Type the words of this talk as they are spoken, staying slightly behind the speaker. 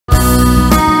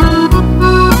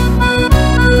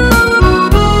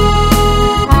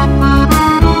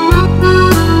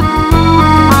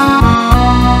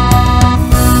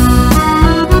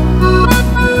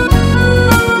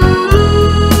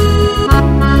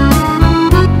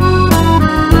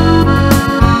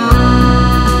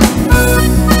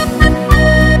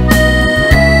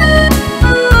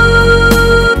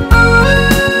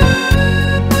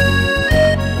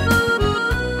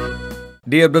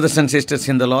Dear brothers and sisters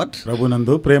in the Lord,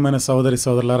 ప్రభునందు ప్రియమైన సహోదరి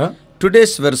సహోదరులారా,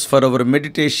 today's verse for our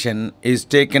meditation is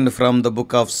taken from the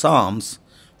book of Psalms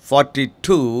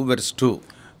 42 verse 2.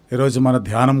 ఈరోజు మన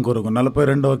ధ్యానం కొరకు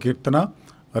 42వ కీర్తన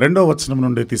 2వ వచనం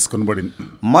నుండి తీసుకొనబడింది.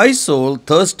 My soul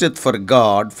thirsteth for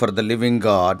God, for the living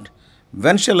God.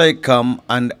 When shall I come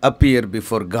and appear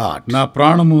before God? నా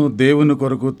ప్రాణము దేవుని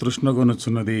కొరకు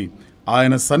తృష్ణగొనుచున్నది,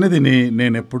 ఆయన సన్నిధిని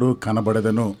నేనెప్పుడు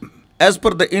కనబడెదను. As per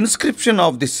the inscription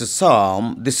of this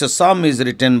psalm is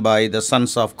written by the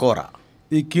sons of Korah.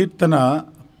 ఈ కీర్తన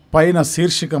పైన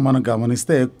శీర్షిక మనం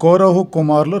గమనిస్తే కోరహు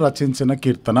కుమారులు రచించిన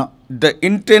కీర్తన. The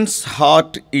intense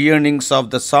heart yearnings of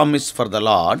the psalmist for the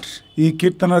Lord. ఈ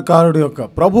కీర్తనకారుడి యొక్క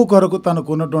ప్రభు కొరకు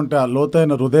తనకు ఉన్నటువంటి ఆ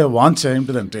లోతైన హృదయ వాంఛ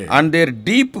ఏంటిదంటే, and their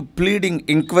deep pleading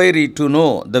inquiry to know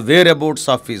the whereabouts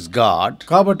of his God.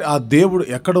 కాబట్టి ఆ దేవుడు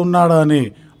ఎక్కడ ఉన్నాడా అని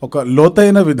ఒక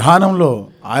లోతైన విధానంలో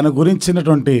ఆయన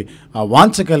గురించినటువంటి ఆ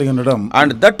వాంఛ కలిగి ఉండడం.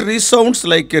 And that resounds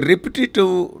like a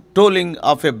repetitive tolling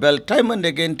of a bell. Time and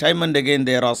again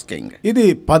they are asking. ఇది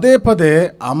పదే పదే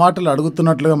ఆ మాటలు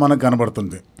అడుగుతున్నట్లుగా మనకు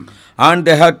కనబడుతుంది. And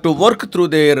they had to work through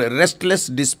their restless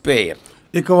despair.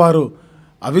 ఇక వారు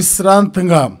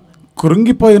అవిశ్రాంతంగా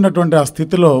కృంగిపోయినటువంటి ఆ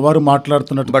స్థితిలో వారు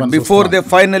మాట్లాడుతున్నట్టు. But before they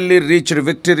finally reached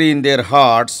victory in their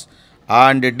hearts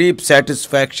and a deep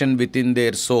satisfaction within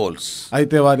their souls.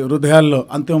 అయితే వారి హృదయాల్లో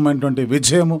అంతిమమైనటువంటి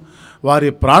విజయము, వారి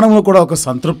ప్రాణములో కూడా ఒక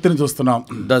సంతృప్తిని చూస్తున్నాం.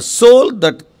 The soul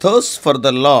that thirsts for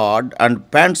the Lord and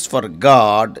pants for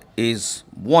God is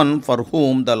one for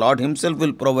whom the Lord himself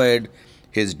will provide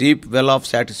his deep well of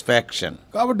satisfaction.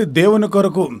 కాబట్టి దేవుని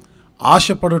కొరకు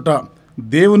ఆశపడుట,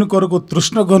 దేవుని కొరకు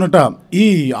తృష్ణగొనుట, ఈ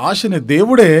ఆశని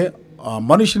దేవుడే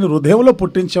మనిషిని హృదయంలో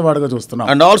పుట్టించేవాడుగా చూస్తున్నాం.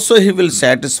 And also he will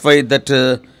satisfy that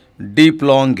deep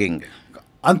longing.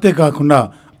 అంతేకాకుండా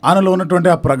ఆయనలో ఉన్నటువంటి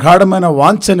ఆ ప్రగాఢమైన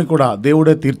వాంఛని కూడా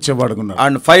దేవుడే తీర్చేవాడుకున్నాడు.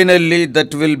 And finally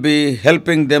that will be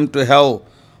helping them to have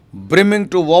brimming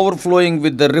to overflowing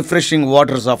with the refreshing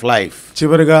waters of life.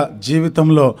 చివరిగా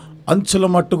జీవితంలో అంచుల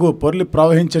మట్టుకు పొర్లి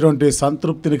ప్రవహించేటువంటి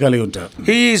సంతృప్తిని కలిగి ఉంటారు.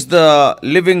 He is the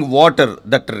living water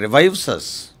that revives us.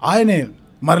 ఆయనే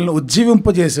మనల్ని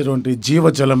ఉజ్జీవింపజేసేటువంటి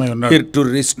జీవజలమై ఉన్నాడు. Here to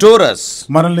restore us,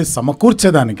 మనల్ని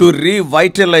సమకూర్చేదానికి, to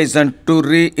revitalize and to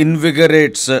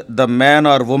reinvigorate the man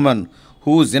or woman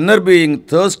whose inner being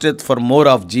thirsteth for more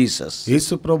of Jesus.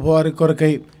 యేసు ప్రభువారి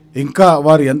కొరకై ఇంకా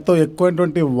వారు ఎంతో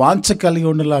ఎక్కువైనటువంటి వాంఛ కలిగి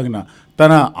ఉండేలాగిన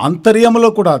తన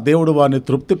అంతర్యములో కూడా దేవుడు వారిని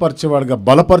తృప్తిపరిచేవాడుగా,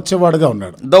 బలపరిచేవాడుగా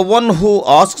ఉన్నాడు. The one who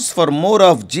asks for more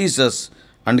of Jesus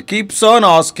and keeps on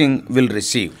asking will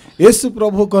receive. యేసు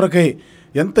ప్రభు కొరకై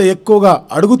ఎంత ఎక్కువగా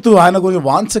అడుగుతూ ఆయన గురించి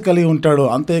వాంఛ కలిగి ఉంటాడో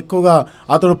అంత ఎక్కువగా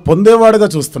అతడు పొందేవాడుగా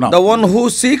చూస్తున్నాం. The one who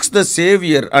seeks the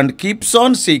Savior and keeps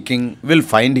on seeking will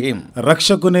find him.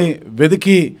 రక్షకుని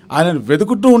వెదికి ఆయనను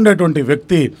వెతుకుతూ ఉండేటువంటి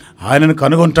వ్యక్తి ఆయనను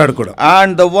కనుగొంటాడు కూడా.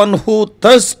 And the one who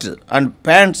thirsts and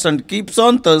pants and keeps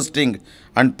on thirsting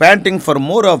and panting for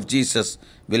more of Jesus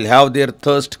will have their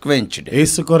thirst quenched.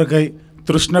 యేసు కొరకై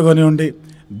తృష్ణగొని ఉండి,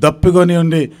 దప్పిగొని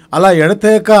ఉండి, అలా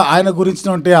ఎడతేక ఆయన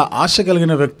గురించినటువంటి ఆశ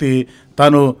కలిగిన వ్యక్తి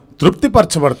తాను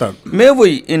తృప్తిపరచబడతాడు. May we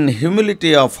in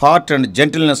humility of heart and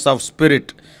gentleness of spirit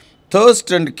thirst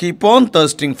and keep on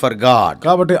thirsting for God.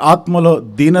 కాబట్టి ఆత్మలో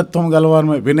దీనత్వం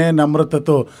గలవారమే వినయ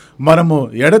నమ్రతతో మనము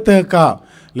ఎడతేక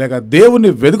లేక దేవుని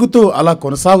వెదుగుతూ అలా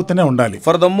కొనసాగుతూనే ఉండాలి.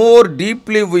 For the more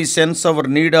deeply we sense our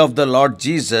need of the Lord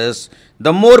Jesus,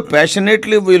 the more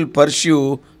passionately we will pursue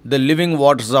the living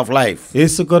waters of life.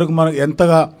 యేసు కొరకు మనం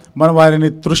ఎంతగా మనం ఆయనని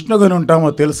తృష్ణగొని ఉంటామో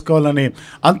తెలుసుకోవాలని,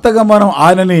 అంతగా మనం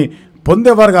ఆయనని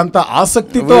పొందేవారుగా అంత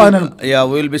ఆసక్తితో ఆయన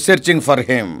we will be searching for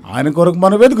him. ఆయన కొరకు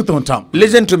మనం వెతుకుతూ ఉంటాం.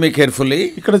 Listen to me carefully.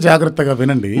 ఇక్కడ జాగ్రత్తగా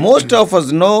వినండి. Most of us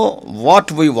know what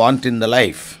we want in the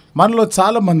life. మనలో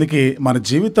చాలా మందికి మన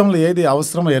జీవితంలో ఏది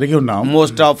అవసరమో ఎరిగి ఉన్నాం.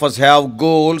 Most of us have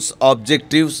goals,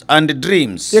 objectives and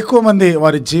dreams. ఎక్కువ మంది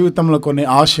వారి జీవితంలో కొన్ని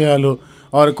ఆశయాలు,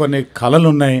 వారి కొన్ని కలలు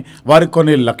ఉన్నాయి, వారికి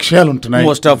కొన్ని లక్ష్యాలు ఉంటున్నాయి.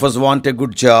 Most of us want a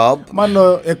good job. మనలో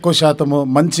ఎక్కువ శాతము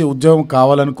మంచి ఉద్యోగం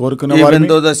కావాలని కోరుకునే వారు. Even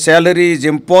though the salary is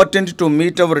important to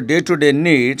meet our day-to-day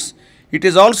needs, it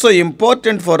is also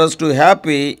important for us to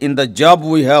happy in the job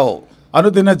we have.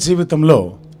 అనుదిన జీవితంలో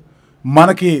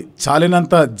మనకి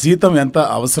చాలినంత జీతం ఎంత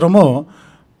అవసరమో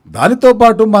దానితో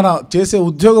పాటు మన చేసే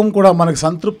ఉద్యోగం కూడా మనకు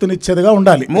సంతృప్తినిచ్చేదిగా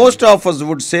ఉండాలి. Most of us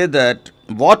would say that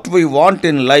what we want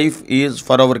in life is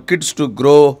for our kids to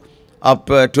grow up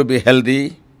to be healthy.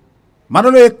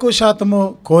 మనలో ఎక్కువ శాతము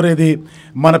కోరేది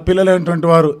మన పిల్లలైనటువంటి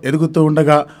వారు ఎదుగుతూ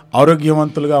ఉండగా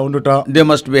ఆరోగ్యవంతులుగా ఉండుట. They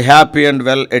must be happy and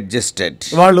well adjusted.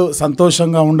 వాళ్ళు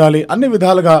సంతోషంగా ఉండాలి, అన్ని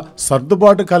విధాలుగా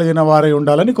సర్దుబాటు కలిగిన వారై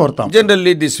ఉండాలని కోరుతాం.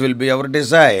 Generally this will be our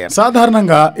desire.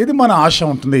 సాధారణంగా ఇది మన ఆశ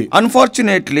ఉంటుంది.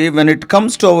 Unfortunately, when it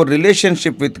comes to our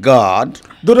relationship with God,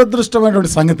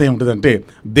 దురదృష్టమైనటువంటి సంగతి ఏమిటంటే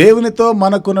దేవునితో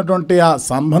మనకున్నటువంటి ఆ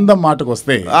సంబంధం మాటకు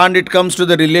వస్తే, and it comes to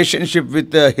the relationship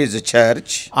with his church,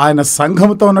 ఆయన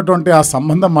సంఘముతో ఉన్నటువంటి ఆ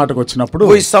సంబంధం మాటకు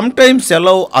వచ్చినప్పుడు we sometimes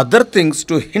allow other things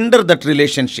to hinder that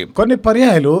relationship. కొన్ని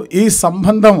పర్యాయాలు ఈ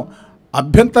సంబంధం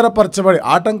అభ్యంతరపరచబడి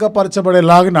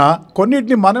ఆటంకపరచబడేలాగిన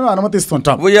కొన్నిటిని మనమే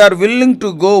అనుమతిస్తుంటాం. We are willing to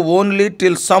go only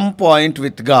till some point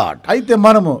with God. అయితే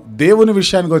మనము దేవుని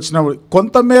విషయానికి వచ్చినప్పుడు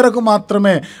కొంత మేరకు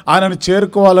మాత్రమే ఆయనను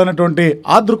చేరుకోవాలన్నటువంటి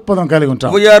ఆ దృక్పథం కలిగి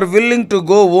ఉంటాం. We are willing to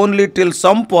go only till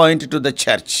some point to the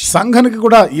church. సంఘానికి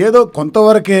కూడా ఏదో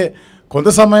కొంతవరకే కొంత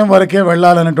సమయం వరకే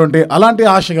వెళ్ళాలనేటువంటి అలాంటి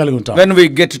ఆశ కలిగి ఉంటాం. When we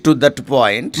get to that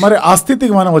point, మరి ఆ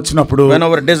స్థితికి మనం వచ్చినప్పుడు, when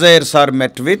our desires are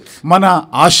met with, మన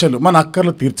ఆశలు మన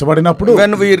అక్కర్లు తీర్చబడినప్పుడు,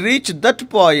 when we reach that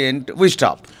point, we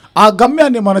stop. ఆ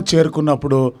గమ్యాన్ని మనం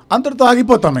చేరుకున్నప్పుడు అంతటితో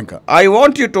ఆగిపోతాం. ఇంకా I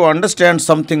want you to understand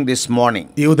something this morning.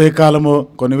 ఈ ఉదయకాలము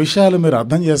కొన్ని విషయాలు మీరు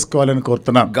అర్థం చేసుకోవాలని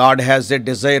కోరుతున్నాను. God has a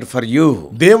desire for you.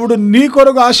 దేవుడు నీ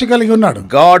కొరకు ఆశ కలిగి ఉన్నాడు.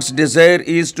 God's desire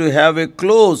is to have a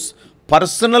close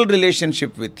personal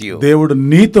relationship with you. దేవుడు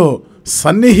నీతో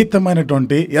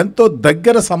సన్నిహితమైనటువంటి ఎంతో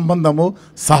దగ్గర సంబంధము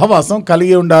సహవాసం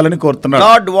కలిగి ఉండాలని కోరుతున్నాడు.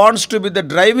 God wants to be the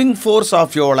driving force of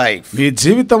your life. నీ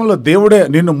జీవితంలో దేవుడే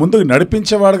నిన్ను ముందుకు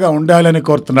నడిపించేవాడుగా ఉండాలని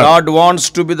కోరుతున్నాడు. God wants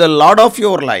to be the Lord of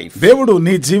your life. దేవుడు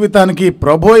నీ జీవితానికి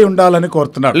ప్రభువై ఉండాలని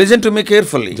కోరుతున్నాడు. Listen to me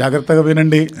carefully. జాగ్రత్తగా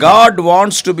వినండి. God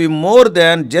wants to be more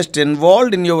than just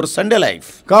involved in your Sunday life.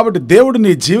 కాబట్టి దేవుడు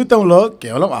నీ జీవితంలో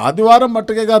కేవలం ఆదివారం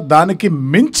మట్టుగా దానికి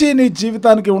మించి నీ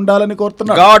జీవితానికి ఉండాలని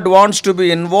కోరుతున్నాడు. God wants to be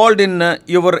involved in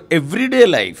your everyday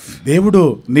life. దేవుడు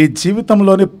నీ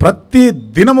జీవితంలోని ప్రతి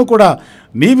దినము కూడా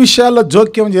నీ విషయాల్లో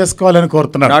జోక్యం చేసుకోవాలని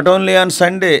కోరుతున్నాడు. Not only on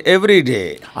Sunday, every day.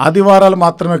 ఆదివారాలు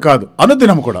మాత్రమే కాదు,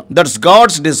 అనుదినం కూడా. That's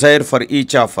God's desire for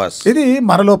each of us. ఇది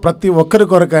మనలో ప్రతి ఒక్కరి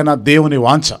కొరకైనా దేవుని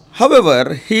వాంఛ. However,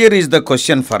 here is the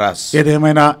question for us.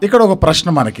 ఏదేమైనా ఇక్కడ ఒక ప్రశ్న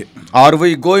మనకి. Are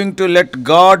we going to let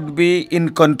God be in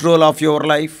control of your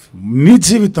life? నీ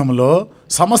జీవితంలో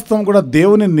సమస్తం కూడా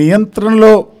దేవుని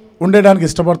నియంత్రణలో ఉండడానికి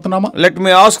ఇష్టపడుతున్నామా? Let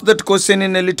me ask that question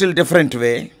in a little different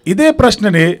way. ఇదే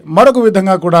ప్రశ్నని మరొక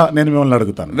విధంగా కూడా నేను మిమ్మల్ని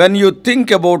అడుగుతాను. When you think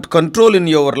about control in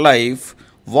your life,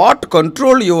 what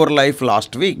controlled your life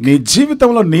last week? నీ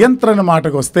జీవితంలో నియంత్రణ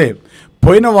మాటకు వస్తే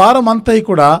పోయిన వారం అంతా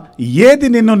కూడా ఏది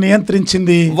నిన్ను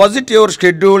నియంత్రించింది? Was it your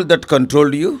schedule that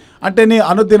controlled you? అంటే నీ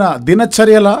అనుదిన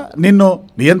దినచర్యల నిన్ను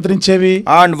నియంత్రించేవి?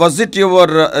 And was it your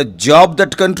job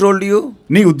that controlled you?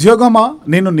 నీ ఉద్యోగమా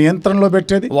నిన్ను నియంత్రణలో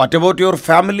పెట్టేది? What about your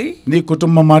family? నీ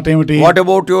కుటుంబం మాట ఏమిటి? What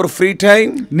about your free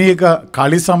time? నీ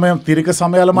ఖాళీ సమయం, తీరిక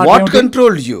సమయాల మాట What ఏమిటి?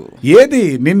 controlled you? ఏది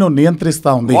నిన్ను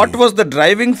నియంత్రిస్తా ఉంది? What was the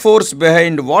driving force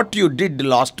behind what you did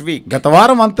last week? గత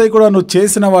వారం అంతా కూడా నువ్వు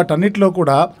చేసిన వాటన్నిటిలో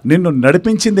కూడా నిన్ను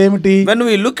నడిపించింది ఏమిటి? When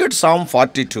we look at Psalm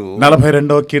 42,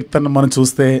 42వ కీర్తన మనం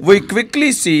చూస్తే we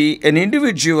quickly see an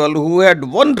individual who had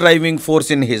one driving force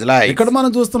in his life. ఇక్కడ మనం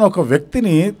చూస్తున్న ఒక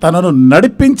వ్యక్తిని తనను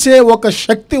నడిపించే ఒక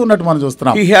శక్తి ఉన్నట్టు మనం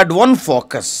చూస్తున్నాం. He had one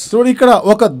focus. చూడు, ఇక్కడ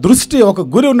ఒక దృష్టి, ఒక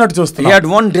గురి ఉన్నట్టు He చూస్తున్నాం. had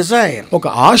one desire. ఒక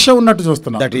ఆశ ఉన్నట్టు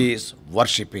చూస్తున్నాం. That is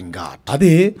worshiping God.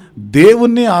 అది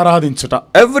దేవుణ్ణి ఆరాధించుట.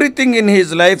 Everything in his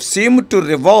life seemed to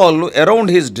revolve around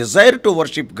his desire to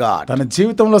worship God. తన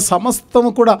జీవితంలో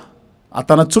సమస్తము కూడా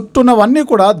తన చుట్టూనవన్నీ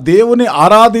కూడా దేవుని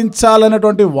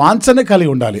ఆరాధించాలనేటువంటి వాంఛని కలిగి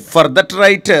ఉండాలి. For that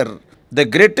writer, the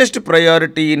greatest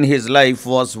priority in his life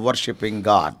was worshiping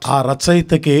God. ఆ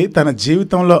రచయితకి తన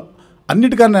జీవితంలో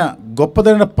అన్నిటికన్నా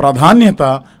గొప్పదైన ప్రాధాన్యత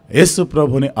యేసు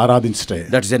ప్రభుని ఆరాధించుటే.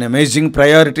 That's an amazing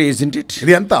priority, isn't it?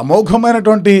 ఇది ఎంత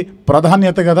అమోఘమైనటువంటి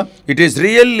ప్రాధాన్యత కదా. It is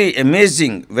really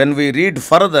amazing when we read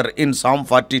further in Psalm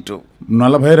 42.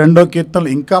 42వ కీర్తనలు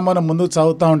ఇంకా మనం ముందుకు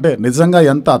చదువుతా ఉంటే నిజంగా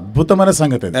ఎంత అద్భుతమైన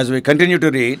సంగతి ఇది. As we continue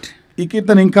to read, ఈ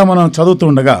కీర్తన ఇంకా మనం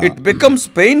చదువుతుండగా it becomes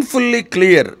painfully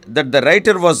clear that the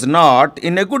writer was not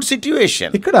in a good situation.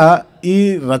 ఇక్కడ ఈ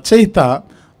రచయిత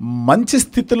మంచి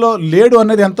స్థితిలో లేడు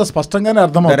అనేది ఎంత స్పష్టంగానే The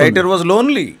అర్థమవుతుంది. writer was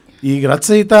lonely. ఈ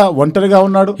రచయిత ఒంటరిగా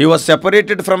ఉన్నాడు. He was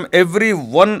separated from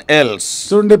everyone else.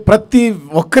 చూడండి, ప్రతి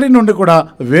ఒక్కరి నుండి కూడా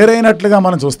వేరైనట్లుగా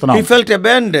మనం చూస్తున్నాం. He felt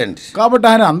abandoned. కాబట్టి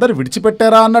ఆయన అందరు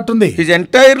విడిచిపెట్టారా అన్నట్టుంది. His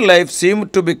entire life seemed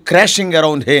to be crashing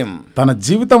around him. తన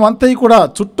జీవితం అంతా కూడా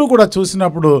చుట్టూ కూడా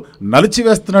చూసినప్పుడు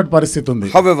నలిచివేస్తున్నట్టు పరిస్థితి ఉంది.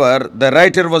 However, the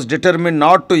writer was determined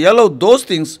not to allow those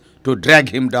things to drag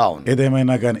him down.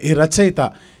 ఏదేమైనా కానీ ఈ రచయిత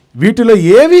వీటిలో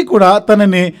ఏవి కూడా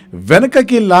తనని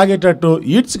వెనకకి లాగేటట్టు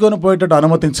ఈడ్చుకొని పోయేటట్టు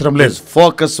అనుమతించడం లేదు. His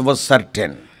focus was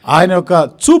certain. ఆయన యొక్క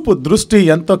చూపు దృష్టి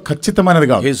ఎంతో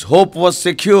ఖచ్చితమైనదిగా ఉంది. His hope was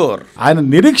secure. ఆయన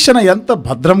నిరీక్షణ ఎంత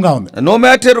భద్రంగా ఉంది. No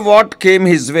matter what came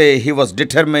his way, he was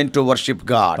determined to worship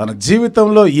God. తన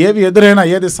జీవితంలో ఏవి ఎదురైనా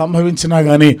ఏది సంభవించినా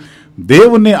గానీ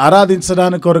దేవుణ్ణి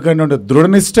ఆరాధించడానికి కొరకైన దృఢ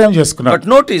నిశ్చయం చేసుకున్నాడు. But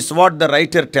notice what the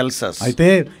writer tells us. అయితే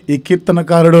ఈ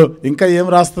కీర్తనకారుడు ఇంకా ఏం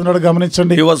రాస్తున్నాడు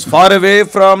గమనించండి. He was far away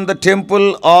from the temple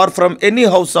or from any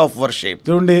house of worship.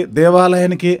 చూడండి,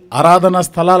 దేవాలయానికి ఆరాధన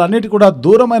స్థలాలన్నిటి కూడా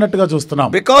దూరమైనట్టుగా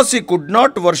చూస్తున్నాం. Because he could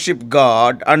not worship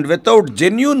God and without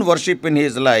genuine worship in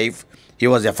his life, he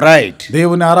was afraid.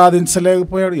 దేవుని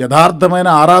ఆరాధించలేకపోయాడు. యథార్థమైన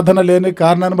ఆరాధన లేని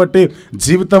కారణాన్ని బట్టి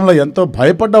జీవితంలో ఎంతో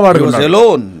భయపడ్డవాడు. He was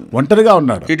alone. ఒంటరిగా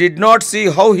ఉన్నాడు. He did not see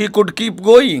how he could keep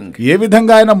going. ఏ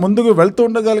విధంగా ఆయన ముందుకు వెళ్తూ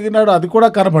ఉండగలిగినాడు అది కూడా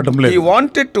కనపడడం లేదు. He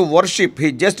wanted to worship, he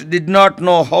just did not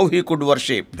know how he could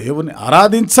worship. దేవుని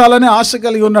ఆరాధించాలని ఆశ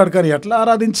కలిగి ఉన్నాడు, కానీ ఎట్లా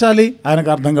ఆరాధించాలి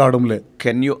ఆయనకు అర్థం కావడం లేదు.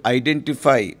 Can you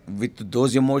identify with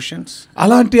those emotions?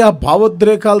 అలాంటి ఆ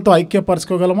భావోద్రేకాలతో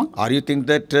ఐక్యపరచుకోగలమా? Are you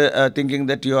thinking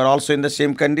that you are also in the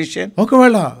same condition?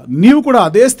 ఒకవేళ నీవు కూడా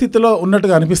అదే స్థితిలో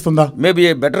ఉన్నట్టుగా అనిపిస్తుందా? Maybe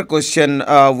a better question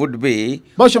would be,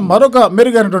 బహుశా మరొక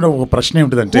మెరుగైనటువంటి ఒక ప్రశ్న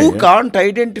ఏమిటంటే, who can't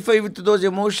identify with those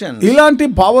emotions? ఇలాంటి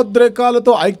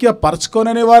భావోద్రేకాలతో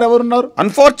ఐక్యపరచుకోనని వారు ఎవరున్నారు?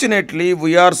 Unfortunately,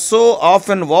 we are so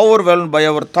often overwhelmed by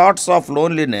our thoughts of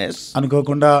loneliness.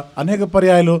 అనుకోకుండా అనేక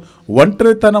పర్యాయాలు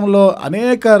ఒంటరితనంలో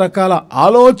అనేక రకాల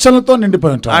ఆలోచనలతో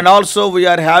నిండిపోయి ఉంటాం. And also we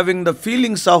are having the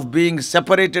feelings of being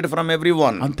separated from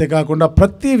everyone. అంతేకాకుండా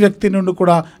ప్రతి వ్యక్తి నుండి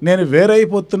కూడా నేను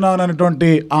వేరైపోతున్నాను అనేటువంటి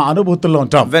ఆ అనుభూతుల్లో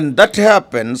ఉంటాం. When that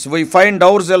happens, we find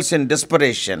ourselves in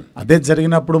desperation. అదే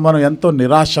జరిగినప్పుడు మనం ఎంతో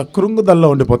నిరాశ కృంగుదల్లో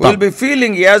ఉండిపోతాం. We'll be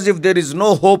feeling as if there is no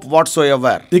hope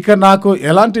whatsoever. ఇక నాకు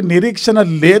ఎలాంటి నిరీక్షణ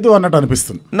లేదు అన్నట్టు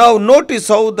అనిపిస్తుంది. Now notice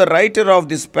how the writer of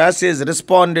this passage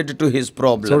responded to his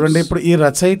problems. చూడండి, ఇప్పుడు ఈ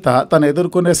రచయిత తను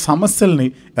ఎదుర్కొనే సమస్యల్ని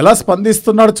ఎలా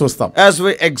స్పందిస్తున్నాడో చూస్తాం. As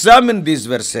we examine these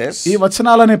verses, ఈ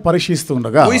వచనాలని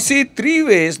పరీక్షిస్తుండగా we see three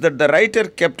ways that the writer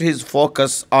kept his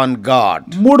focus on God.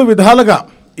 మూడు విధాలుగా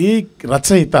ఈ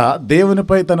రచయిత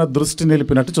దేవునిపై తన దృష్టి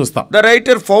నిలిపినట్టు చూస్తాం. The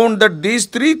writer found that these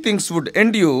three things would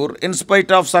endure in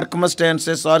spite of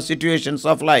circumstances or situations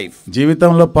of life.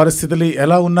 జీవితంలో పరిస్థితులు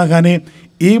ఎలా ఉన్నా గానీ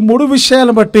ఈ మూడు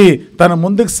విషయాలను బట్టి తన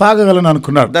ముందుకు సాగగలను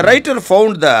అనుకున్నాడు. The writer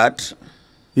found that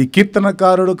ఈ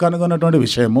కీర్తనకారుడు కనుగొన్నటువంటి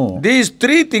విషయము, these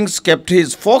three things kept his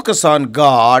focus on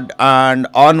God and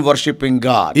on worshiping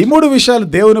God. ఈ మూడు విషయాలు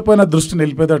దేవునిపైన దృష్టి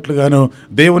నిలిపేటట్లుగాను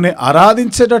దేవుని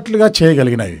ఆరాధించేటట్లుగా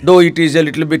చేయగలిగినాయి. Though it is a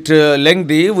little bit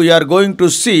lengthy, we are going to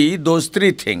see those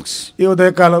three things. ఈ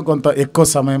ఉదయకాలం కొంత ఎక్కువ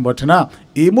సమయం పట్టినా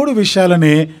ఈ మూడు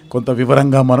విషయాలని కొంత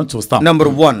వివరంగా మనం చూస్తాం. Number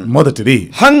one, మొదటిది,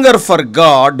 hunger for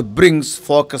God brings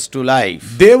focus to life.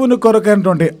 దేవుని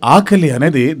కొరకైనటువంటి ఆకలి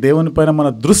అనేది దేవునిపైన మన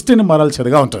దృష్టిని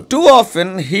మరల్చేదిగా ఉంటుంది. Too often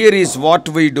here is what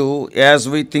we do as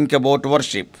we think about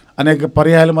worship. అనేక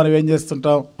పర్యాయాలు మనం ఏం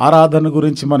చేస్తుంటాం, ఆరాధన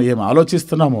గురించి మనం ఏం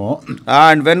ఆలోచిస్తున్నామో,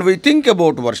 And when we think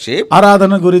about worship,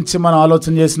 ఆరాధన గురించి మనం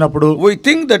ఆలోచన చేసినప్పుడు we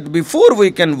think that before we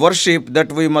can worship,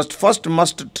 that we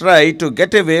must try to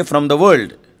get away from the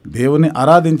world. దేవుని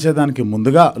ఆరాధించేదానికి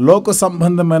ముందుగా లోక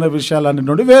సంబంధమైన విషయాలన్నిటి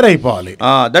నుండి వేరైపోవాలి.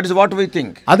 That is what we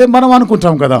think. అదే మనం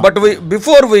అనుకుంటాం కదా. But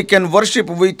before we can worship,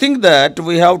 we think that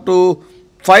we have to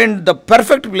find the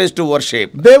perfect place to worship.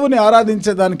 దేవుని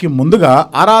ఆరాధించేదానికి ముందుగా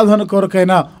ఆరాధన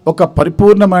కొరకైన ఒక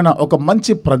పరిపూర్ణమైన ఒక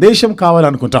మంచి ప్రదేశం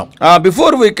కావాలనుకుంటాం.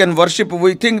 Before we can worship,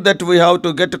 we think that we have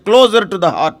to get closer to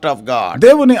the heart of God.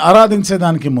 దేవుని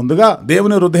ఆరాధించేదానికి ముందుగా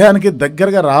దేవుని హృదయానికి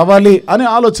దగ్గరగా రావాలి అనే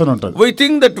ఆలోచన ఉంటుంది. We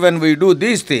think that when we do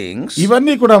these things,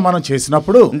 ఇవన్నీ కూడా మనం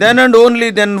చేసినప్పుడు then and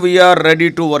only then we are ready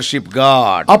to worship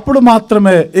God. అప్పుడు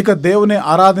మాత్రమే ఇక దేవుని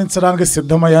ఆరాధించడానికి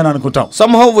సిద్ధమయ్యాను అనుకుంటాం.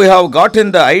 Somehow we have gotten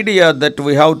the idea that we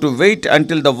have to wait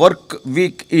until the work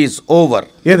week is over.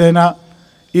 ఏదైనా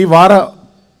ఈ వార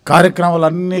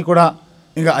కార్యక్రమాలన్నీ కూడా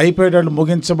ఇంకా అయిపోయేటట్లు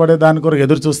ముగించబడే దాని కొరకు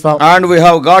ఎదురు చూస్తాం. And we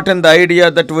have gotten the idea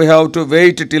that we have to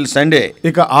wait till Sunday.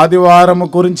 ఇక ఆదివారం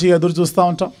గురించి ఎదురు చూస్తూ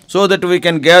ఉంటాం. So that we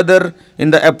can gather in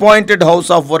the appointed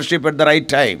house of worship at the right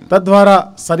time. తద్వారా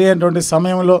సరి అయినటువంటి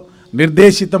సమయంలో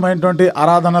నిర్దేశితమైనటువంటి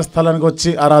ఆరాధన స్థలానికి వచ్చి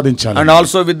ఆరాధించాలి. And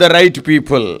also with the right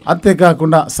people.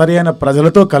 అంతేకాకుండా సరి అయిన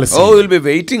ప్రజలతో కలిసి. We'll be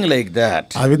waiting like that.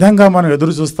 ఆ విధంగా మనం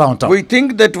ఎదురు చూస్తూ ఉంటాం. We think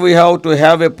that we have to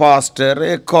have a pastor,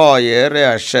 a choir, a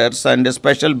ushers and a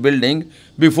special building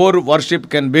before worship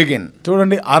can begin.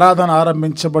 చూడండి, ఆరాధన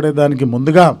ఆరంభించబడేదానికి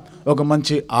ముందుగా ఒక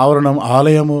మంచి ఆవరణం,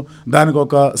 ఆలయము, దానికి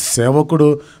ఒక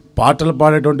సేవకుడు, పాటలు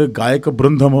పాడేటువంటి గాయక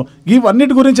బృందము,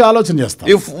 ఇవన్నిటి గురించి ఆలోచన చేస్తాం.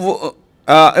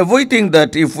 If we think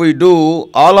that if we do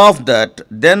all of that,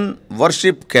 then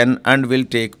worship can and will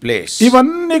take place.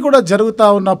 ఇవన్నీ కూడా జరుగుతా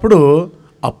ఉన్నప్పుడు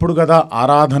అప్పుడు కదా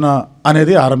ఆరాధన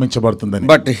అనేది ఆరంభించబడుతుందని.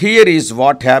 But here is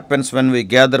what happens when we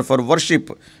gather for worship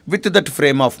with that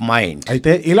frame of mind.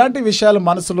 అయితే ఇలాంటి విషయాలు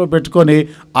మనసులో పెట్టుకొని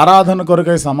ఆరాధన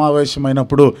కొరకై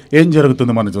సమావేశమైనప్పుడు ఏం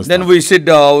జరుగుతుంది మనం చూస్తాం. Then we sit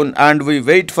down and we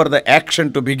wait for the action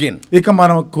to begin. ఇక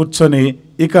మనం కూర్చొని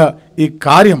ఇక ఈ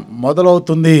కార్యం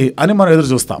మొదలవుతుంది అని మనం ఎదురు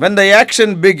చూస్తాం. When the action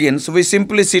begins, we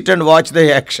simply sit and watch the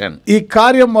action. ఈ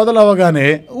కార్యం మొదలవగానే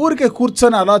ఊరికే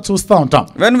కూర్చొని అలా చూస్తూ ఉంటాం.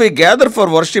 When we gather for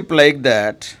worship like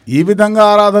that, ఈ విధంగా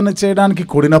ఆరాధన చేయడానికి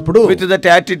కూడినప్పుడు with that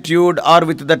attitude or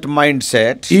with that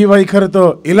mindset, ఈ వైఖరితో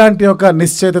ఇలాంటి ఒక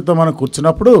నిశ్చయతతో మనం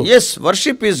కూర్చున్నప్పుడు, yes,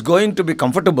 worship is going to be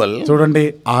comfortable. చూడండి,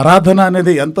 ఆరాధన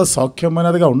అనేది ఎంత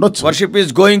సౌఖ్యమైనదిగా ఉండొచ్చు. Worship is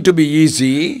going to be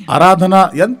easy. ఆరాధన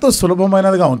ఎంతో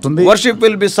సులభమైనదిగా ఉంటుంది. Worship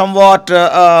will be somewhat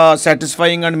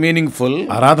satisfying and meaningful.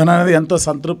 ఆరాధన అనేది ఎంతో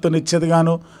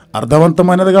సంతృప్తినిచ్చేదిగాను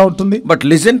అర్థవంతమైనదిగా ఉంటుంది. But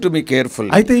listen to me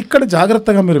carefully. అయితే ఇక్కడ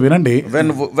జాగ్రత్తగా మీరు వినండి.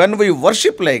 When we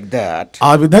worship like that,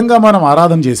 ఆ విధంగా మనం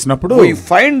ఆరాధన చేసినప్పుడు we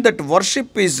find that worship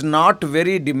is not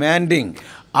very demanding.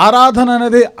 ఆరాధన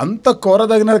అనేది అంత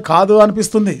కోరదగినది కాదు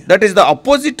అనిపిస్తుంది. That is the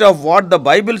opposite of what the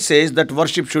Bible says that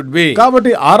worship should be.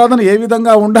 కాబట్టి ఆరాధన ఏ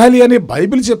విధంగా ఉండాలి అని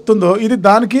బైబిల్ చెప్తుందో ఇది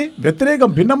దానికి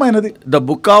వ్యతిరేకం, భిన్నమైనది. The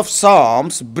book of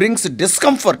Psalms brings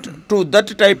discomfort to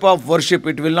that type of worship.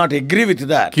 It will not agree with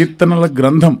that. కీర్తనల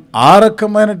గ్రంథం ఆ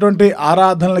రకమైనటువంటి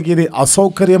ఆరాధనలకి ఇది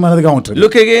అసౌకర్యమైనదిగా ఉంటుంది.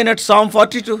 Look again at Psalm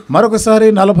 42. మరొకసారి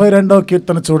 42వ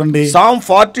కీర్తన చూడండి. Psalm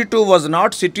 42 was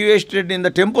not situated in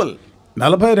the temple.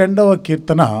 42వ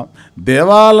కీర్తన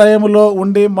దేవాలయములో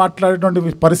ఉండి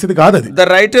మాట్లాడేటువంటి పరిస్థితి కాదు అది. The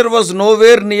writer was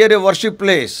nowhere near a worship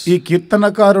place. ఈ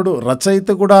కీర్తనకారుడు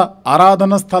రచయిత కూడా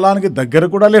ఆరాధన స్థలానికి దగ్గర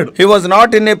కూడా లేడు. He was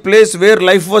not in a place where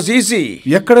life was easy.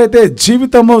 ఎక్కడైతే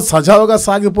జీవితము సజావుగా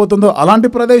సాగిపోతుందో అలాంటి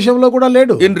ప్రదేశంలో కూడా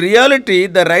లేడు. In reality,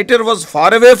 the writer was far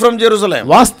away from Jerusalem.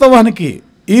 వాస్తవానికి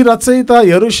ఈ రచయిత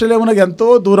యెరూషలేమునకు ఎంతో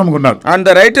దూరంగా ఉన్నాడు. And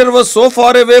the writer was so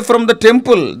far away from the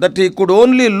temple that he could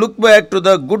only look back to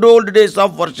the good old days of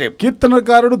worship.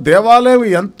 కీర్తనకారుడు దేవాలయం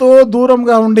ఎంతో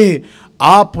దూరంగా ఉండి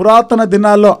ఆ పురాతన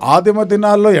దినాల్లో, ఆదిమ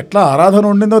దినాల్లో ఎట్లా ఆరాధన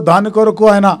ఉండిందో దాని కొరకు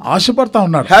ఆయన ఆశపడతా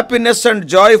ఉన్నాడు. Happiness and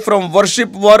joy from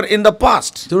worship were in the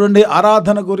past. చూడండి,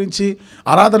 ఆరాధన గురించి,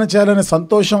 ఆరాధన చేయాలనే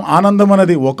సంతోషం, ఆనందం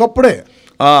అనేది ఒకప్పుడే.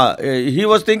 He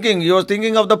was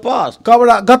thinking of the past.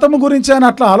 కాబట్టి గతము గురించి ఆయన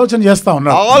అట్లా ఆలోచన చేస్తా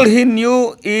ఉన్నాడు. All he knew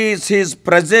is his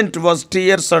present was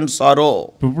tears and sorrow.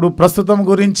 ఇప్పుడు ప్రస్తుతం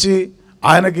గురించి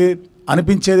ఆయనకి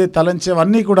అనిపించేది,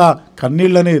 తలంచేవన్నీ కూడా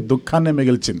కన్నీళ్ళని, దుఃఖాన్ని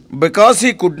మిగిల్చింది. Because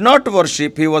he could not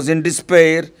worship, he was in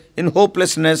despair, in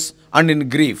hopelessness and in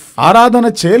grief. ఆరాధన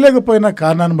చేయలేకపోయిన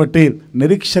కారణాన్ని బట్టి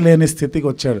నిరీక్ష లేని స్థితికి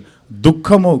వచ్చాడు,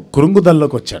 దుఃఖము,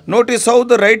 కృంగుదల్లోకి వచ్చాడు. Notice how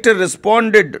the writer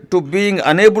responded to being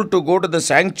unable to go to the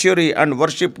sanctuary and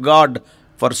worship God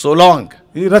for so long.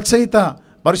 ఈ రచయిత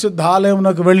పరిశుద్ధ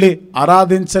ఆలయమునకు వెళ్ళి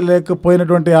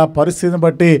ఆరాధించలేకపోయినటువంటి ఆ పరిస్థితిని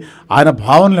బట్టి ఆయన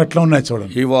భావనలు ఎట్లా ఉన్నాయి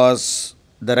చూడండి.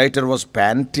 The writer was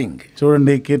panting.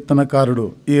 చూడండి, కీర్తనకారుడు,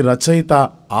 ఈ రచయిత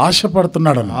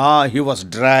ఆశపడుతున్నాడు. He was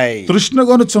dry.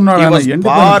 తృష్ణగొనుచున్నాడు,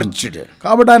 parched.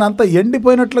 కాబట్టి ఆయన అంత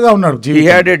ఎండిపోయినట్లుగా ఉన్నాడు. He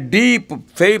had a deep,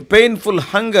 painful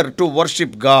hunger to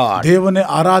worship God. దేవుని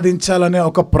ఆరాధించాలనే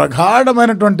ఒక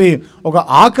ప్రగాఢమైనటువంటి ఒక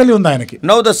ఆకలి ఉంది ఆయనకి.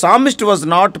 Now the psalmist was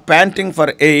not panting for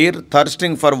air,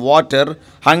 thirsting for water,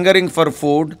 hungering for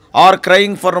food or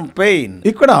crying for pain.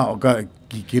 ఇక్కడ ఒక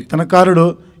కీర్తనకారుడు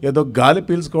ఏదో గాలి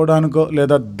పీల్చుకోవడానికో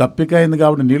లేదా దప్పిక అయింది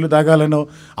కాబట్టి నీళ్లు తాగాలనో,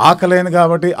 ఆకలైంది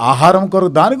కాబట్టి ఆహారం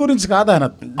కొరకు, దాని గురించి కాదు ఆయన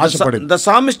ఆశపడింది. The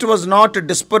psalmist was not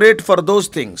desperate for those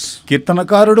things.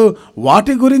 కీర్తనకారుడు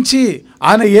వాటి గురించి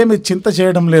ఆయన ఏమి చింత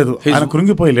చేయడం లేదు, ఆయన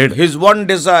కృంగిపోయి లేడు. His one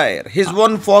desire, his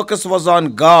one focus was on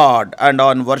God and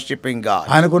on worshiping God.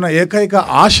 ఆయనకున్న ఏకైక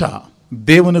ఆశ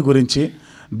దేవుని గురించి,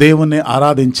 దేవుణ్ణి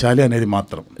ఆరాధించాలి అనేది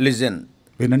మాత్రం. Listen,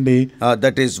 వినండి,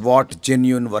 that is what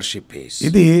genuine worship is.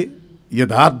 ఇది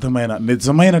యథార్థమైన,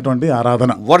 నిజమైనటువంటి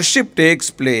ఆరాధన. Worship takes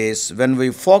place when we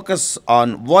focus on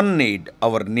one need,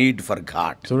 our need for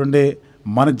God. చూడండి,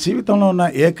 మన జీవితంలో ఉన్న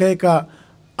ఏకైక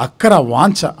అక్కర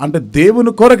వాంఛ అంటే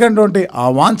దేవుని కొరకైనటువంటి ఆ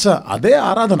వాంఛ, అదే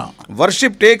ఆరాధన.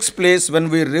 Worship takes place when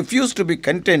we refuse to be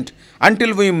content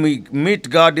until we meet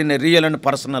God in a real and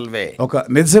personal way. ఒక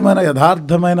నిజమైన,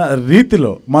 యథార్థమైన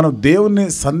రీతిలో మనం దేవుణ్ణి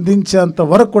సంధించేంత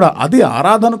వరకు కూడా అది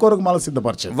ఆరాధన కొరకు మనం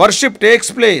సిద్ధపరచాలి. Worship takes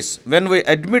place when we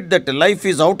admit that life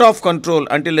is out of control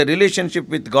until a relationship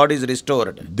with God is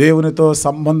restored. దేవునితో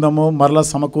సంబంధము మరలా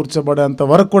సమకూర్చబడేంత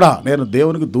వరకు కూడా నేను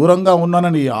దేవునికి దూరంగా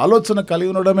ఉన్నానని ఈ ఆలోచన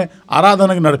కలిగి ఉండడమే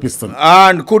ఆరాధనకి నడిపిస్తుంది.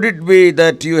 And could it be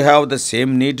that you have the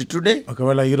same need today?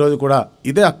 ఒకవేళ ఈ రోజు కూడా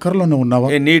ఇదే అక్కరలోనే ఉన్నావా?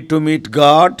 A need to meet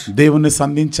God. దేవుణ్ణి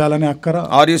సంధించాలని అక్కర.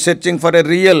 Are you searching for a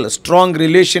real strong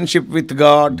relationship with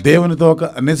God? దేవునితో ఒక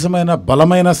నిజమైన,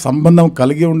 బలమైన సంబంధం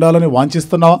కలిగి ఉండాలని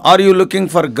వాంఛిస్తున్నావా? Are you looking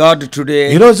for God today?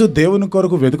 ఈ రోజు దేవుని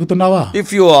కొరకు వెతుకుతున్నావా?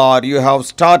 If you are, you have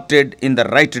started in the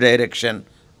right direction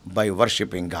by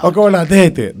worshiping God. ఒకవేళ అదే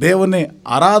అయితే దేవుని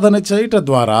ఆరాధన చేయట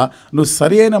ద్వారా నువ్వు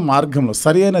సరి అయిన మార్గంలో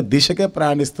సరి అయిన దిశకే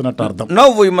ప్రయాణిస్తున్నట్టు అర్థం. Now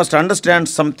we must understand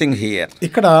something here.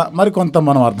 ఇక్కడ మరి కొంత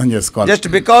మనం అర్థం చేసుకోవాలి. Just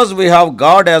because we have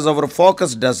God as our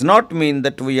focus does not mean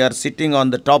that we are sitting on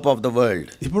the top of the world.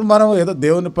 ఇప్పుడు మనం ఏదో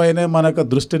దేవుని పైనే మనకు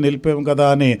దృష్టి నిలిపాము కదా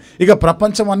అని ఇక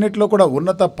ప్రపంచం అన్నిటిలో కూడా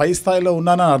ఉన్నత పై స్థాయిలో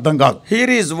ఉన్నానని అర్థం కాదు.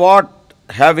 Here is what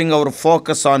having our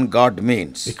focus on God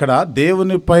means. ఇక్కడ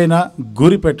దేవుని పైన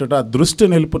గురి పెట్టుట దృష్టి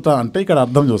నిలుపుట అంటే ఇక్కడ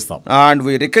అర్థం చూస్తాం. And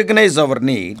we recognize our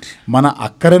need. మన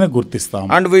అక్కరనే గుర్తిస్తాం.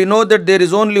 And we know that there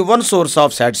is only one source of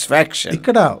satisfaction.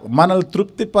 ఇక్కడ మనల్ని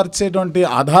తృప్తి పరిచేటువంటి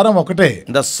ఆధారం ఒకటే.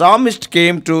 The psalmist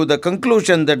came to the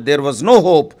conclusion that there was no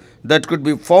hope that could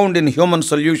be found in human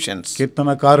solutions.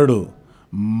 కీర్తనకారుడు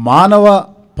మానవ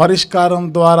పరిష్కారం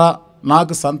ద్వారా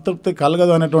నాకు సంతృప్తి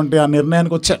కలగదు అనేటువంటి ఆ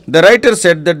నిర్ణయానికి వచ్చాడు. The writer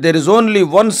said that there is only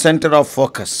one center of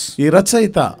focus. ఈ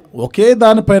రచయిత ఒకే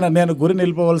దానిపైన నేను గురి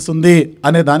నిలపవలసి ఉంది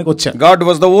అనే దానికి వచ్చాడు. God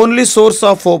was the only source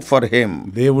of hope for him.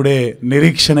 దేవుడే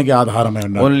నిరీక్షణకి ఆధారమై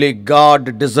ఉన్నాడు. Only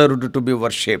God deserved to be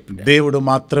worshipped. దేవుడు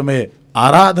మాత్రమే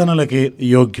ఆరాధనలకి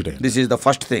యోగ్యుడే. This is the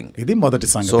first thing. ఇది మొదటి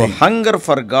సంగతి. So hunger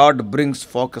for God brings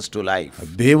focus to life.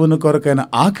 దేవుని కొరకైన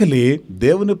ఆకలి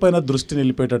దేవుని పైన దృష్టి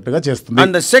నిలిపేటట్టుగా చేస్తుంది.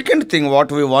 And the second thing what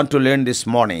we want to learn this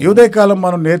morning. ఈ ఉదయకాలం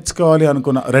మనం నేర్చుకోవాలి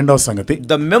అనుకున్న రెండవ సంగతి.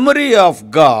 The memory of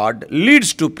God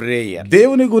leads to prayer.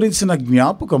 దేవుని గురించిన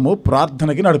జ్ఞాపకము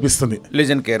ప్రార్థనకి నడిపిస్తుంది.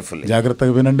 Listen carefully.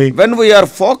 జాగ్రత్తగా వినండి. When we are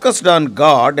focused on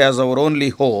God as our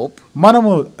only hope, మనము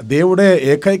దేవుడే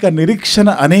ఏకైక నిరీక్షణ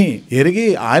అని ఎరిగి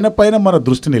ఆయన పైన మన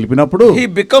దృష్టి నిలిపినప్పుడు He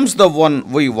becomes the one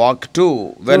we walk to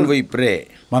when we pray.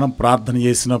 మనం ప్రార్థన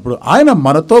చేసినప్పుడు ఆయన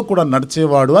మనతో కూడా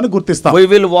నడిచేవాడు అని గుర్తిస్తాం. We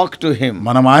will walk to Him.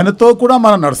 మనం ఆయనతో కూడా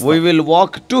మనం నడుస్తాం. We will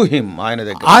walk to Him.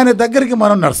 ఆయన దగ్గరికి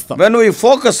మనం నడుస్తాం. When we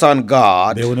focus on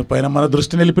God, దేవుని పైన మన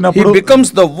దృష్టి నిలిపినప్పుడు He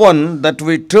becomes the one that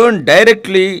we turn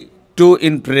directly to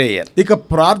in prayer. ఇక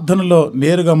ప్రార్థనలో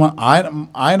నేరుగా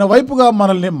ఆయన వైపుగా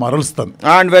మనల్ని మరలుస్తాం.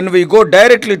 And when we go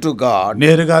directly to God,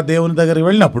 నేరుగా దేవుని దగ్గరికి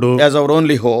వెళ్ళినప్పుడు as our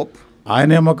only hope,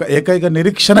 ఆయన ఏకైక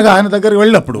నిరీక్షణగా ఆయన దగ్గరికి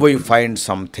వెళ్ళినప్పుడు we find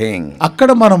something.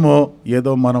 అక్కడ మనము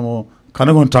ఏదో మనము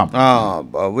కనుగొంటాం.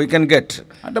 We can get.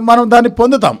 అంటే మనం దాన్ని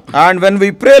పొందుతాం. And when we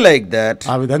pray like that,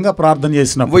 ఆ విధంగా ప్రార్థన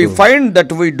చేసినప్పుడు we find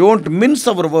that we don't mince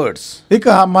our words. ఇక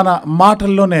మన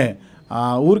మాటల్లోనే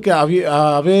ఊరికే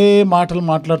అవే మాటలు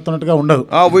మాట్లాడుతున్నట్టుగా ఉండదు.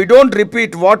 We don't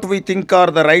repeat what we think are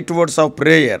the right words of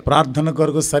prayer. ప్రార్థన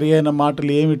కొరకు సరి అయిన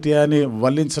మాటలు ఏమిటి అని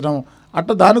వల్లించడం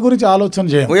అట్లా దాని గురించి ఆలోచన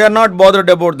చేయం. We are not bothered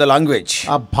about the language.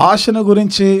 ఆ భాషను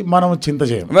గురించి మనం చింత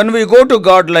చేయం. When we go to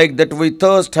God like that, we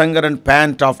thirst, hunger and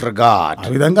pant after God.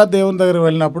 ఆ విధంగా దేవుని దగ్గర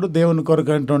వెళ్ళినప్పుడు దేవుని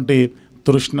కొరకైనటువంటి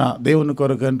తృష్ణ, దేవుని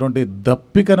కొరకైనటువంటి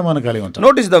దప్పికను మనం కలిగి ఉంటాం.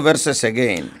 Notice the verses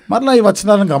again. మరలా ఈ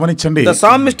వచనాలను గమనించండి. The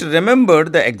psalmist remembered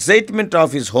the excitement of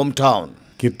his hometown.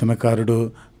 కీర్తనకారుడు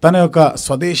తన యొక్క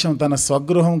స్వదేశం, తన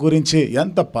స్వగృహం గురించి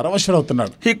ఎంత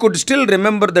పరవశుడవుతున్నాడు. He could still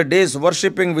remember the days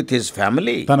worshipping with his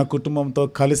family. తన కుటుంబంతో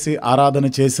కలిసి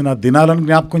ఆరాధన చేసిన దినాలను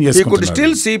జ్ఞాపకం చేసుకుంటున్నాడు. He could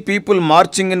still see people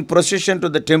marching in procession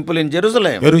to the temple in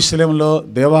Jerusalem. యెరూషలేములో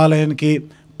దేవాలయానికి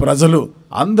ప్రజలు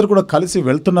అందరూ కూడా కలిసి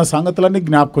వెళ్తున్న సంగతులన్నీ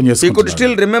జ్ఞాపకం చేసుకుంటున్నాడు. He could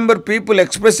still remember people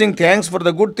expressing thanks for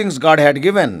the good things God had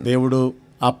given. దేవుడు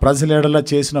ఆ ప్రజలేడలా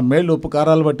చేసిన మేలు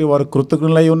ఉపకారాలు బట్టి వారు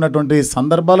కృతజ్ఞులై ఉన్నటువంటి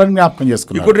సందర్భాలను జ్ఞాపకం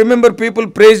చేసుకున్నారు. You could remember people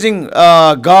praising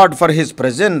God for His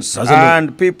presence and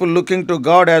people looking to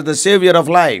God as the Savior of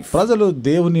life. ప్రజలు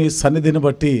దేవుని సన్నిధిని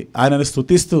బట్టి ఆయనను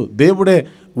స్తుతిస్తూ దేవుడే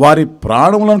వారి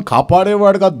ప్రాణములను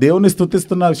కాపాడేవాడుగా దేవుని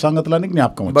స్తుతిస్తున్న సంగతులని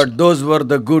జ్ఞాపకం. But those were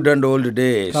the good and old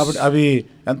days. కాబట్టి అవి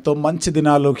ఎంతో మంచి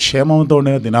దినాలు, క్షేమంతో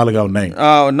ఉండే దినాలుగా ఉన్నాయి.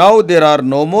 Now there are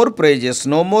no more praises,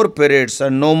 no more parades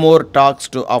and no more talks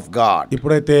of God.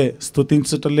 ఇప్పుడైతే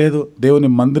స్తుతించటం లేదు,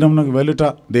 దేవుని మందిరంలోకి వెళ్ళుట,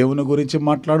 దేవుని గురించి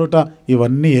మాట్లాడుట,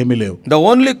 ఇవన్నీ ఏమీ లేవు. The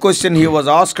only question he was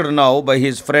asked now by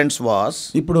his friends was,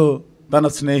 ఇప్పుడు తన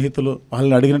స్నేహితులు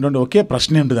వాళ్ళని అడిగినటువంటి ఒకే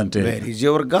ప్రశ్న ఏంటిదంటే, where is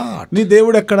your God? నీ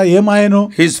దేవుడు ఎక్కడ, ఏమాయను?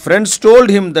 His friends told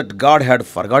him that God had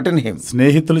forgotten him.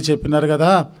 స్నేహితులు చెప్పినారు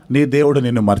కదా, నీ దేవుడు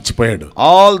నిన్ను మర్చిపోయాడు.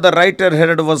 All the writer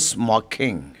heard was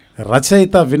mocking.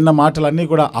 రచయిత విన్న మాటలన్నీ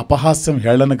కూడా అపహాస్యం,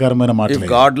 హేళనకరమైన మాటలు. If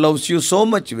God loves you so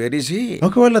much, where is He?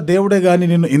 ఒకవేళ దేవుడే గాని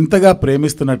నిన్ను ఇంతగా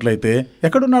ప్రేమిస్తున్నట్లయితే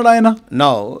ఎక్కడున్నాడు ఆయన?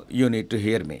 Now you need to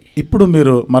hear me. ఇప్పుడు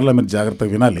మీరు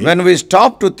జాగ్రత్తగా వినాలి. When we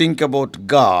stop to think about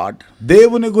God,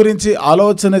 దేవుని గురించి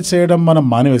ఆలోచన చేయడం మనం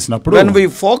మానివేసినప్పుడు, when we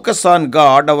focus on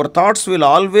God, our thoughts will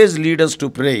always lead us to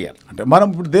prayer. అంటే మనం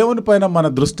దేవుని పైన మన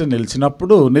దృష్టి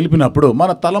నిలిపినప్పుడు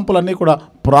మన తలంపులన్నీ కూడా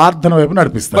ప్రార్థన వైపు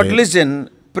నడిపిస్తాయి. But listen,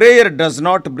 prayer does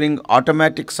not bring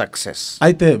automatic success.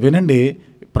 అయితే వినండి,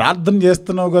 ప్రార్థన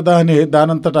చేస్తున్నావు కదా అని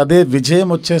దానంతట అదే విజయం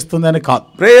వచ్చేస్తుంది అని కాదు.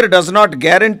 Prayer does not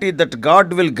guarantee that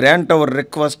God will grant our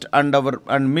request and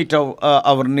meet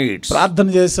our needs. ప్రార్థన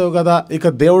చేసావు కదా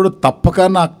ఇక దేవుడు తప్పక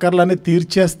నా అక్కర్లని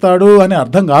తీర్చేస్తాడు అని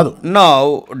అర్థం కాదు. Now,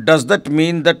 does that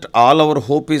mean that all our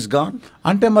hope is gone?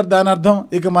 అంటే మరి దాని అర్థం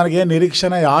ఇక మనకి ఏ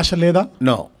నిరీక్షణ ఆశ లేదా?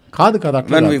 No. కాదు కదా.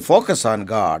 When we focus on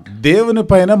God, దేవుని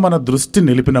పైన మన దృష్టి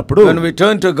నిలిపినప్పుడు, when we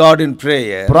turn to God in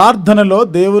prayer, ప్రార్థనలో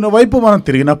దేవుని వైపు మనం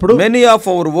తిరిగినప్పుడు, many of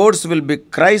our words will be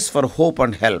cries for hope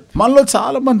and help. మనలో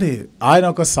చాలా మంది ఆయన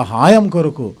ఒక సహాయం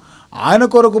కొరకు ఆయన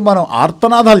కొరకు మనం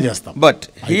ఆర్తనాదాలు చేస్తాం. But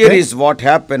here is what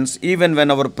happens even when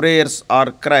our prayers are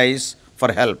cries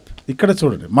for help. ఇక్కడ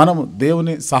చూడండి, మనం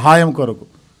దేవుని సహాయం కొరకు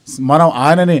మనం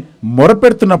ఆయనని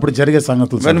మొరపెడుతున్నప్పుడు జరిగే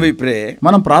సంగతులు. When we pray,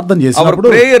 మనం ప్రార్థన our చేసినప్పుడు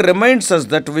prayer reminds us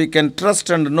that we can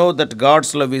trust and know that God's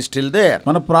love is still there.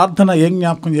 మన ప్రార్థన ఏం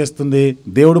జ్ఞాపకం చేస్తుంది?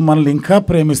 దేవుడు మనల్ని ఇంకా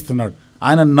ప్రేమిస్తున్నాడు,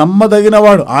 ఆయన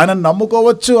నమ్మదగినవాడు, ఆయన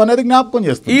నమ్ముకోవచ్చు అనేది జ్ఞాపకం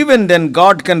చేస్తుంది. Even then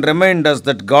God can remind us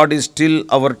that God is still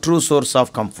our true source of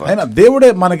comfort. ఆయన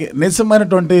దేవుడే మనకి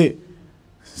నిజమైనటువంటి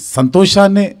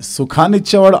సంతోషాన్ని సుఖాన్ని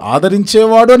ఇచ్చేవాడు,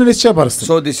 ఆదరించేవాడు అని నిశ్చయపరుస్తుంది.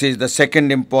 So this is the second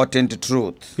important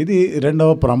truth. ఇది రెండవ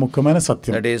ప్రముఖమైన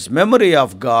సత్యం. That is, memory of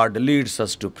God leads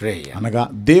us to prayer. అనగా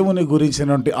దేవుని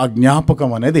గురించినటువంటి ఆ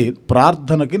జ్ఞాపకం అనేది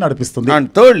ప్రార్థనకి నడిపిస్తుంది.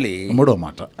 And thirdly, మూడో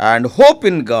మాట, and hope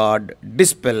in God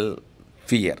dispel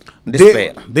fear,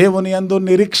 despair. దేవుని యందు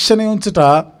నిరీక్షణ ఉంచుట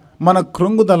మన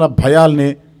కృంగుదల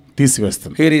భయాల్ని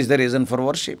తీసివేస్తుంది. Here is the reason for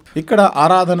worship. ఇక్కడ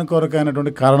ఆరాధన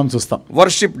కొరకైనటువంటి కారణం చూస్తాం.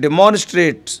 Worship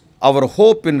demonstrates our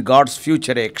hope in God's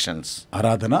future actions.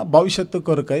 ఆరాధన భవిష్యత్తు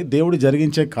కొరకై దేవుడు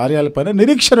జరిగించే కార్యాలపైన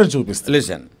నిరీక్షణ చూపిస్తుంది.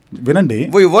 Listen. వినండి,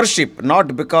 We worship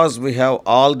not because we have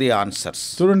all the answers.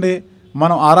 చూడండి,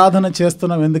 మనం ఆరాధన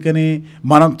చేస్తున్నాం ఎందుకని?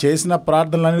 మనం చేసిన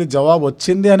ప్రార్థనలకి జవాబు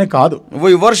వచ్చింది అని కాదు.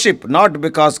 We worship not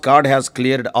because God has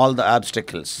cleared all the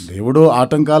obstacles. దేవుడు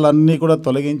ఆటంకాలన్నీ కూడా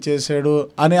తొలగించేశాడు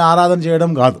అని ఆరాధన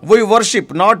చేయడం కాదు. We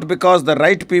worship not because the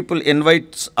right people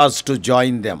invites us to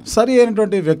join them. సరి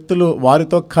అయినటువంటి వ్యక్తులు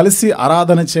వారితో కలిసి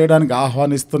ఆరాధన చేయడానికి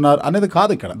ఆహ్వానిస్తున్నారు అనేది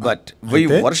కాదు ఇక్కడ. But we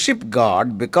worship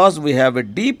God because we have a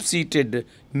deep-seated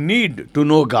need to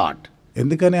know God.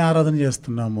 ఎందుకని ఆరాధన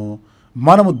చేస్తున్నాము?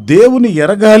 మనము దేవుని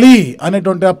ఎరగాలి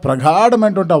అనేటువంటి ఆ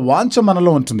ప్రగాఢమైనటువంటి వాంఛ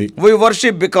మనలో ఉంటుంది. We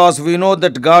worship because we know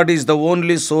that God is the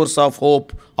only source of hope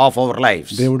of our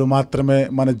lives. దేవుడు మాత్రమే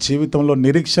మన జీవితంలో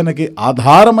నిరీక్షణకి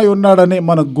ఆధారమై ఉన్నాడని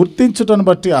మనం గుర్తించుటను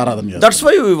బట్టి ఆరాధన చేస్తాం. That's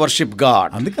why we worship God.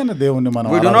 అందుకని దేవుణ్ణి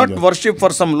మనం We do not worship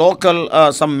for some local,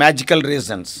 some magical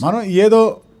reasons. మనం ఏదో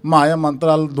మాయ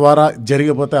మంత్రాల ద్వారా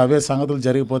జరిగిపోతాయి, అవే సంగతులు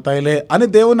జరిగిపోతాయిలే అని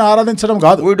దేవుని ఆరాధించడం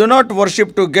కాదు. We do not worship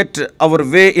to get our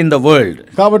way in the world.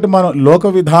 కాబట్టి మనం లోక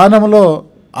విధానంలో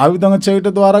ఆ విధంగా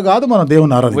చేయటం ద్వారా కాదు మనం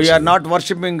దేవుని ఆరాధించేది. We are not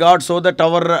worshiping God so that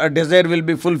our desire will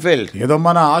be fulfilled. ఏదో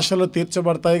మన ఆశలు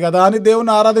తీర్చబడతాయి కదా అని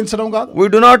దేవుని ఆరాధించడం కాదు. We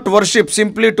do not worship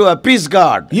simply to appease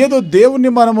God. ఏదో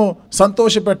దేవుణ్ణి మనము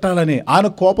సంతోష పెట్టాలని, ఆయన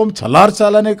కోపం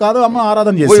చల్లార్చాలని కాదు మనం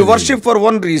ఆరాధన చేసేది. We worship for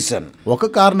one reason.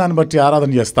 ఒక కారణాన్ని బట్టి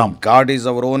ఆరాధన చేస్తాం. God is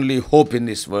our only hope in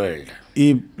this world. ఈ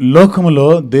లోకములో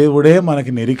దేవుడే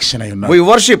మనకి నిరీక్షణ ఉన్నాడు.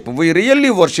 We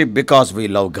really worship because we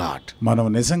love God. మనం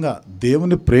నిజంగా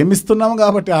దేవుని ప్రేమిస్తున్నాం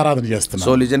కాబట్టి ఆరాధన చేస్తున్నాం.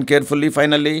 So listen carefully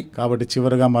finally. కాబట్టి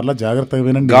చివరగా మరలా జాగ్రత్తగా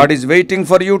వినండి. God is waiting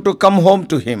for you to come home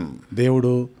to him.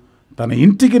 దేవుడు తన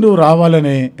ఇంటికి నువ్వు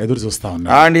రావాలని ఎదురు చూస్తా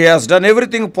ఉన్నాడు. And he has done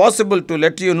everything possible to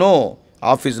let you know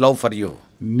of his love for you.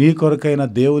 నీ కొరకైన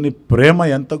దేవుని ప్రేమ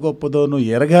ఎంత గొప్పదో నువ్వు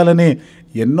ఎరగాలని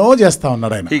ఎన్నో చేస్తా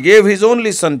ఉన్నాడు ఆయన. He gave his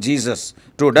only son Jesus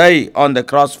to die on the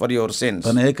cross for your sins.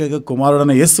 తన ఏకైక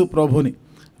కుమారుడైన యేసు ప్రభుని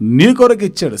నీ కొరకు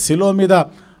ఇచ్చాడు, శిలువ మీద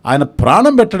ఆయన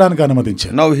ప్రాణం పెట్టడానికి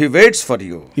అనుమతించాడు. Now he waits for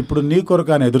you. ఇప్పుడు నీ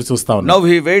కొరకు ఆయన ఎదురు చూస్తా ఉన్నాడు. Now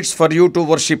he waits for you to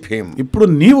worship him. ఇప్పుడు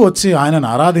నీవు వచ్చి ఆయనను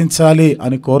ఆరాధించాలి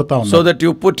అని కోరుతా ఉన్నాడు. So that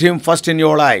you put him first in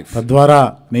your life. తద్వారా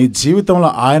నీ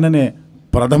జీవితంలో ఆయననే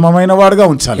ప్రథమమైన వాడుగా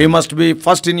ఉంచాలి. He must be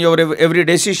first in your every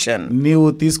decision. నీవు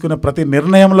తీసుకునే ప్రతి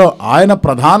నిర్ణయంలో ఆయన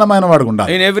ప్రధానమైన వాడుగా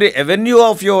ఉండాలి. In every avenue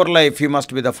of your life he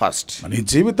must be the first. నీ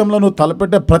జీవితంలో నువ్వు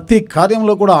తలపెట్టే ప్రతి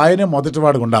కార్యంలో కూడా ఆయనే మొదటి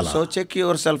వాడుగా ఉండాలి. So check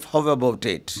yourself how about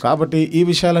it. కాబట్టి ఈ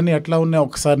విషయాలన్నీ ఎట్లా ఉన్నాయో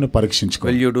ఒకసారి నువ్వు పరీక్షించుకో.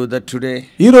 Will you do that today?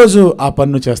 ఈ రోజు ఆ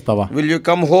పన్ను చేస్తావా? Will you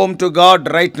come home to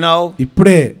God right now?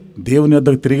 ఇప్పుడే దేవుని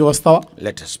వద్దకు తిరిగి వస్తావా?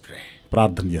 Let us pray.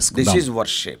 ప్రార్థన చేసుకుందాం. This is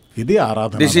worship. ఇది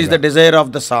ఆరాధన. This is the desire of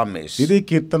the psalmist. ఇది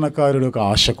కీర్తనకారుడి యొక్క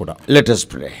ఆశ కూడా. Let us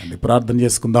pray. ప్రార్థన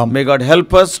చేసుకుందాం. May God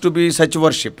help us to be such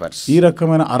worshippers. ఈ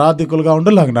రకమైన ఆరాధికులుగా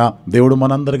ఉండలాగిన దేవుడు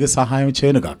మనందరికీ సహాయం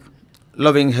చేయనుగాక.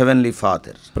 loving Heavenly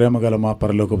Father. ప్రేమగల మా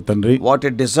పరలోకపు తండ్రి, What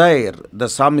a desire the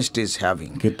psalmist is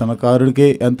having. కీర్తనకారుడికి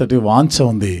ఎంతటి వాంఛ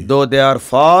ఉంది. Though they are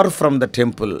far from the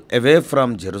temple, away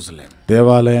from Jerusalem.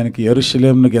 దేవాలయానికి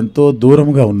యెరూషలేమునకు ఎంతో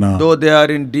దూరముగా ఉన్నా, Though they are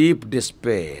in deep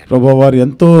despair. ప్రభువా వారు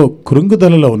ఎంతో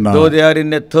కృంగుదలలో ఉన్నా, Though they are in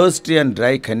a thirsty and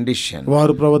dry condition.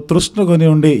 వారు ప్రభు తృష్ణగొని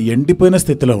ఉండి ఎండిపోయిన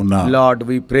స్థితిలో ఉన్నా, Lord,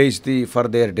 we praise thee for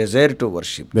their desire to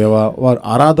worship. దేవా వారు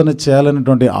ఆరాధన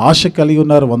చేయాలనేటువంటి ఆశ కలిగి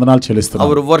ఉన్నారు. వందనాలు చెల్లిస్తున్నాం.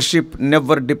 Our worship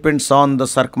never depends on the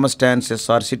circumstances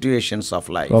or situations of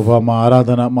life. ప్రభువా మా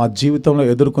ఆరాధన మా జీవితంలో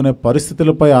ఎదుర్కొనే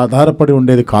పరిస్థితులపై ఆధారపడి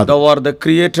ఉండేది కాదు. Thou art the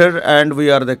creator and we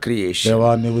are the creation.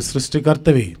 దేవా నీవు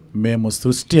సృష్టికర్తవి, మేము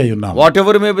సృష్టి అయి ఉన్నాం.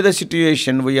 Whatever may be the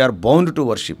situation, we are bound to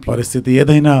worship you. పరిస్థితి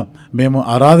ఏదైనా మేము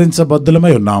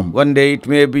ఆరాధించబద్దులమై ఉన్నాం. One day it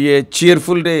may be a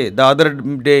cheerful day, the other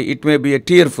day it may be a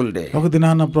tearful day. ఒక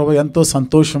దినాన ప్రభు ఎంతో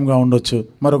సంతోషంగా ఉండొచ్చు,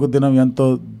 మరొక దినం ఎంతో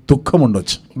దుఃఖం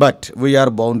ఉండొచ్చు. But we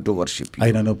are bound to worship you.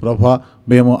 అయినను ప్రభు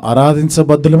మేము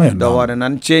ఆరాధించబద్దులమై ఉన్నాం. Thou art an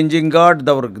unchanging God,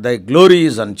 thy glory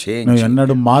is unchanged. నువ్వు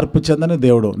ఎన్నడూ మార్పు చెందని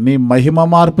దేవుడు, నీ మహిమ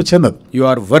మార్పు చెందదు. You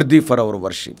are worthy for our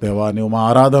worship. దేవా నువ్వు మా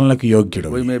ఆరాధనలకు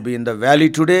యోగ్యుడు. We may be in the valley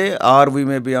today or we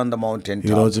may be on the mountain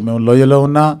ఈ top. రోజు మేము లోయలో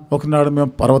ఉన్నా, ఒకనాడు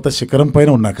మేము పర్వత శిఖరం పైన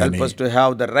ఉన్నా, కానీ Help us to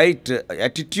have the right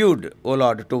attitude, O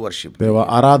Lord, to worship. దేవా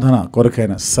ఆరాధన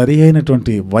కొరకైన సరి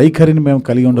అయినటువంటి వైఖరిని మేము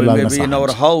కలిగి We may ఉండలాగా be in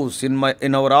our house,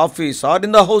 in our office or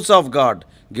in the house of God.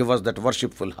 Give us that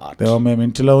worshipful heart. దేవా మేము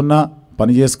ఇంటిలో ఉన్నా,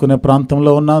 పని చేసుకునే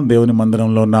ప్రాంతంలో ఉన్నా, దేవుని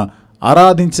మందిరంలో ఉన్నా,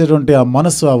 ఆరాధించేటువంటి ఆ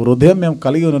మనసు, ఆ హృదయం మేము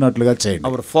కలిగి ఉన్నట్లుగా చేయండి.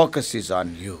 Our focus is on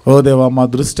you. ఓ దేవా మా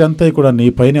దృష్టి అంతా కూడా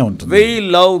నీపైనే ఉంటుంది. We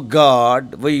love God,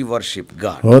 we worship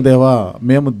God. ఓ దేవా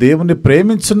మేము దేవుని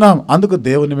ప్రేమించున్నాం, అందుకు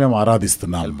దేవుని మేము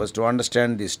ఆరాధిస్తున్నాం. Help us to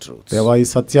understand these truths. దేవా ఈ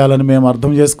సత్యాలను మేము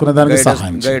అర్థం చేసుకునే దానికి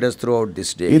సహాయం చేయండి. Guide us throughout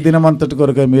this day. ఈ దినమంతటి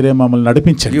కొరకు మీరే మమ్మల్ని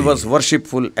నడిపించండి. Give us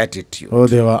worshipful attitude. ఓ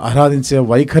దేవా ఆరాధించే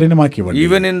వైఖరిని మాకు ఇవ్వండి.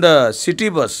 Even in the city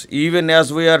bus, even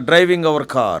as we are driving our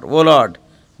car, O Lord,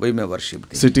 we may worship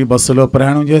thee. City బస్సులో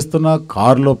ప్రయాణం చేస్తున్నా,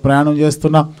 కారులో ప్రయాణం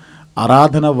చేస్తున్నా,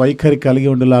 ఆరాధన వైఖరి కలిగి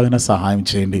ఉండేలాగా సహాయం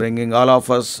చేయండి. Bringing all of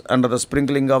us under the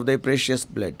sprinkling of thy precious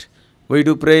blood, we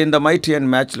do pray in the mighty and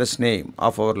matchless name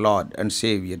of our Lord and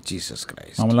Savior Jesus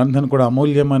Christ. మమ్మల్ని అందరినీ కూడా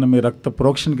అమూల్యమైన మీ రక్త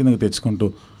ప్రోక్షణ కిందకు తెచ్చుకుంటూ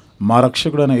మా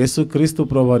రక్షకుడైన యేసుక్రీస్తు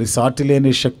ప్రభువారి సాటి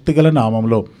లేని శక్తిగల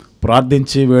నామంలో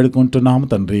ప్రార్థించి వేడుకుంటున్నాము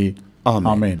తండ్రి.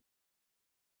 ఆమేన్.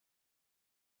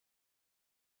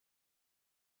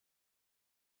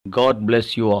 God bless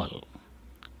you all.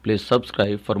 Please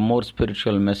subscribe for more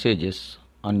spiritual messages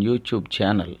on YouTube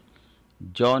channel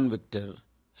John Victor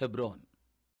Hebron.